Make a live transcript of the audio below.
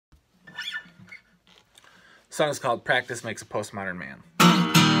The song is called Practice Makes a Postmodern Man.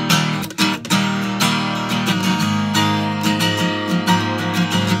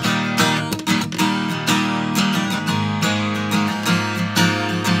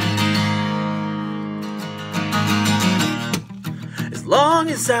 As long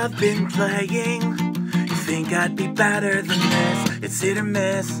as I've been playing, you think I'd be better than this. It's hit or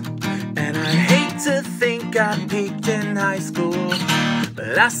miss, and I hate to think I peaked in high school,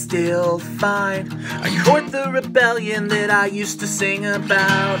 but I still find I court the rebellion that I used to sing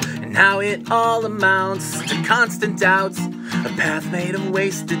about, and how it all amounts to constant doubts, a path made of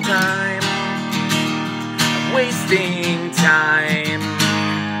wasted time. I'm wasting time.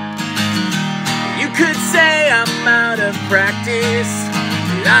 You could say I'm out of practice,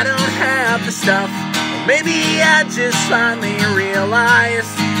 that I don't have the stuff. Or maybe I just finally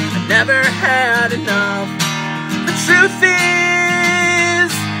realized I never had enough. The truth is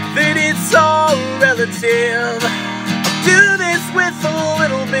that it's all relative. I'll do this with a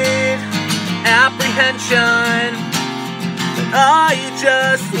little bit of apprehension, but I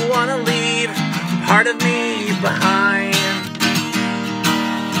just wanna leave part of me behind.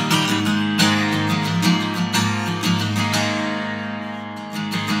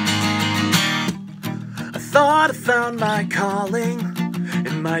 Thought I found my calling.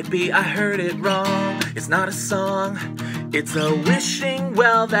 It might be I heard it wrong. It's not a song, it's a wishing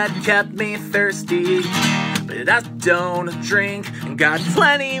well that kept me thirsty. But I don't drink and got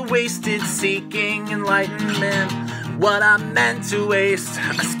plenty wasted seeking enlightenment. What I meant to waste,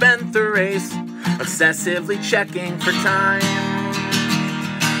 I spent the race obsessively checking for time.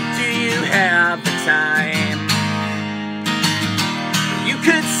 Do you have the time? You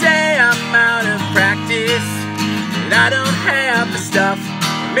could say I'm out of practice, that I don't have the stuff.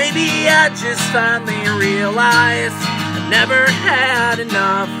 Or maybe I just finally realized I never had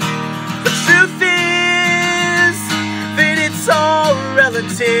enough. The truth is that it's all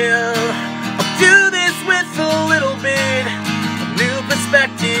relative. I'll do this with a little bit of new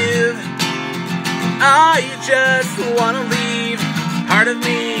perspective. I just wanna leave part of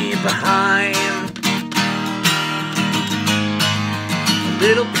me behind.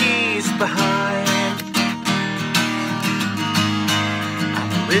 Little piece behind.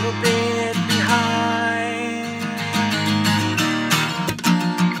 I'm a little bit behind.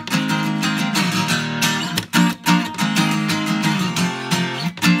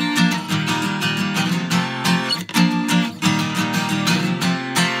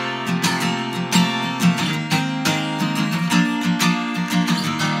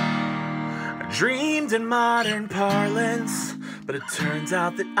 I dreamed in modern parlance, but it turns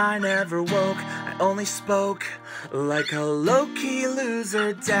out that I never woke. I only spoke like a low-key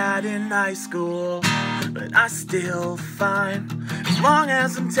loser dad in high school. But I still find, as long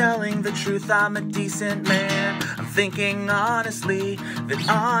as I'm telling the truth, I'm a decent man. I'm thinking honestly that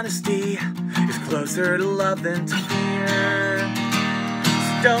honesty is closer to love than to fear.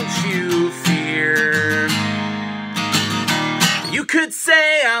 So don't you fear. You could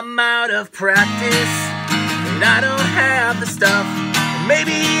say I'm out of practice, that I don't have the stuff. Or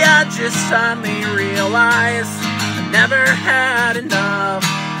maybe I just finally realized I never had enough.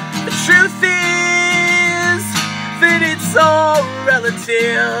 The truth is that it's all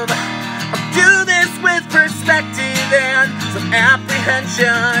relative. I'll do this with perspective and some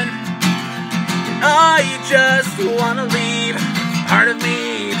apprehension. And I just wanna leave part of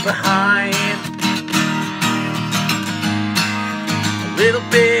me behind. A little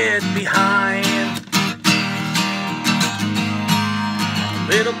bit behind.